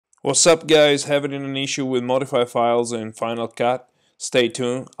What's up guys, having an issue with modify files in Final Cut? Stay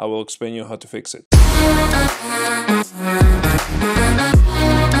tuned, I will explain you how to fix it.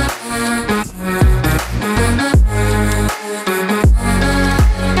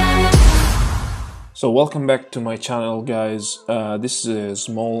 So welcome back to my channel guys. This is a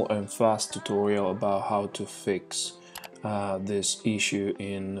small and fast tutorial about how to fix this issue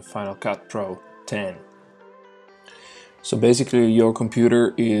in Final Cut Pro 10. So basically your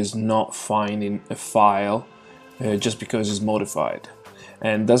computer is not finding a file just because it's modified,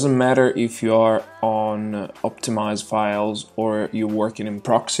 and doesn't matter if you are on optimized files or you're working in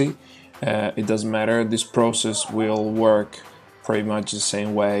proxy, it doesn't matter. This process will work pretty much the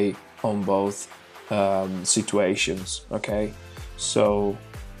same way on both situations. Okay, so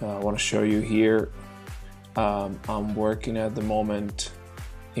I want to show you here. I'm working at the moment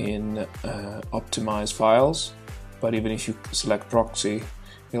in optimized files, but even if you select proxy,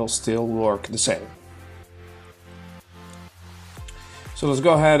 it'll still work the same. So let's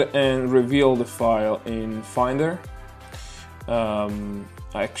go ahead and reveal the file in Finder,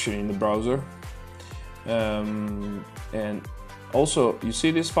 actually in the browser. And also, you see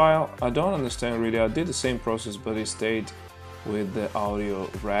this file? I don't understand really. I did the same process, but it stayed with the audio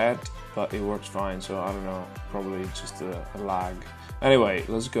red, but it works fine. So I don't know, probably just a lag. Anyway,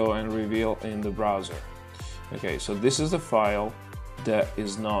 let's go and reveal in the browser. Okay, so this is the file that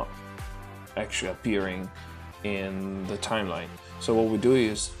is not actually appearing in the timeline. So what we do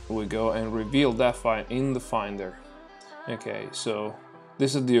is we go and reveal that file in the Finder. Okay, so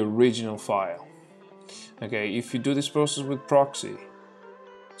this is the original file. Okay, if you do this process with proxy,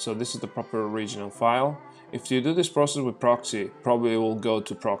 so this is the proper original file. If you do this process with proxy, probably it will go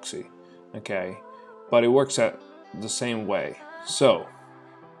to proxy. Okay, but it works at the same way. So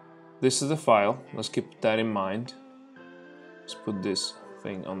this is the file, let's keep that in mind. Let's put this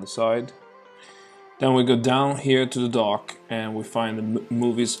thing on the side. Then we go down here to the dock and we find the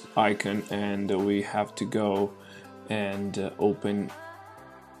movies icon, and we have to go and open,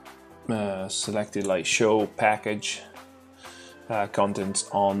 select it like show package contents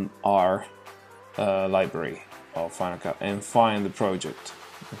on our library of Final Cut and find the project.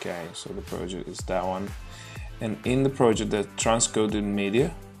 Okay, so the project is that one. And in the project there's transcoded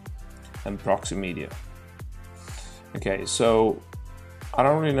media and proxy media. Okay, so I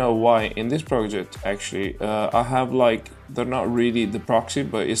don't really know why in this project actually I have like, they're not really the proxy,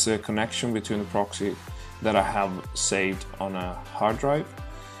 but it's a connection between the proxy that I have saved on a hard drive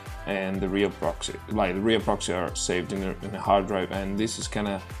and the real proxy. Like the real proxy are saved in a hard drive, and this is kind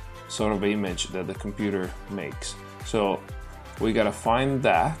of sort of image that the computer makes. So we gotta find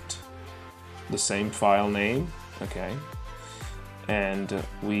that, the same file name, okay, and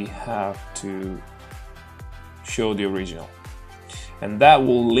we have to show the original, and that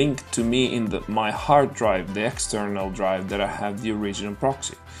will link to me in my hard drive, the external drive that I have the original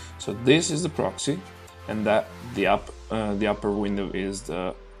proxy. So this is the proxy, and that the upper window is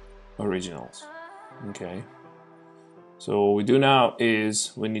the originals. Okay, so what we do now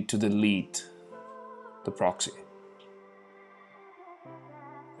is we need to delete the proxy.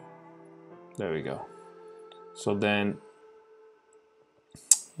 There we go. So then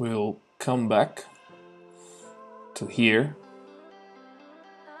we'll come back to here,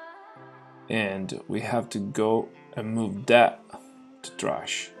 and we have to go and move that to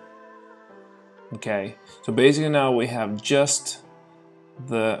trash. Okay, so basically now we have just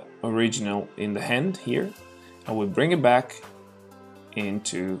the original in the hand here, and we bring it back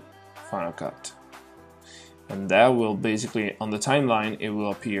into Final Cut, and that will basically on the timeline it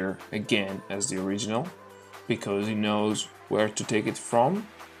will appear again as the original because it knows where to take it from.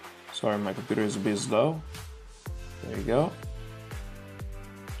 Sorry, my computer is a bit slow. There you go.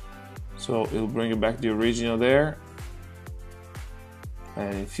 So it'll bring it back the original there,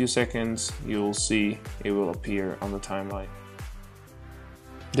 and in a few seconds you'll see it will appear on the timeline.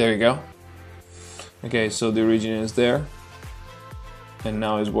 There you go. Okay, so the original is there and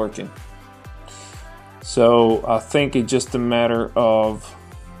now it's working. So I think it's just a matter of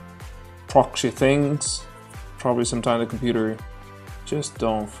proxy things. Probably sometimes the computer just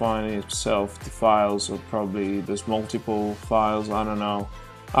don't find itself the files, or probably there's multiple files. I don't know.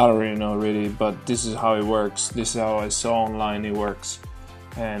 I don't really know really, but this is how it works. This is how I saw online it works,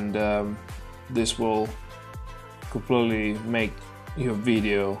 and this will completely make your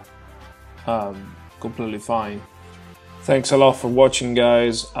video completely fine. Thanks a lot for watching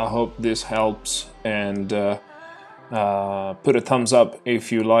guys. I hope this helps, and put a thumbs up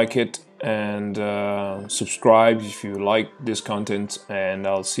if you like it, and subscribe if you like this content, and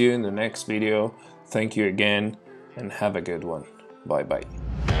I'll see you in the next video. Thank you again and have a good one. Bye bye.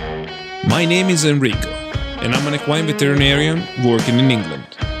 My name is Enrico, and I'm an equine veterinarian working in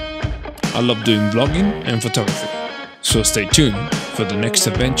England. I love doing vlogging and photography, so stay tuned for the next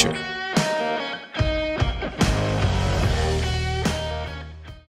adventure.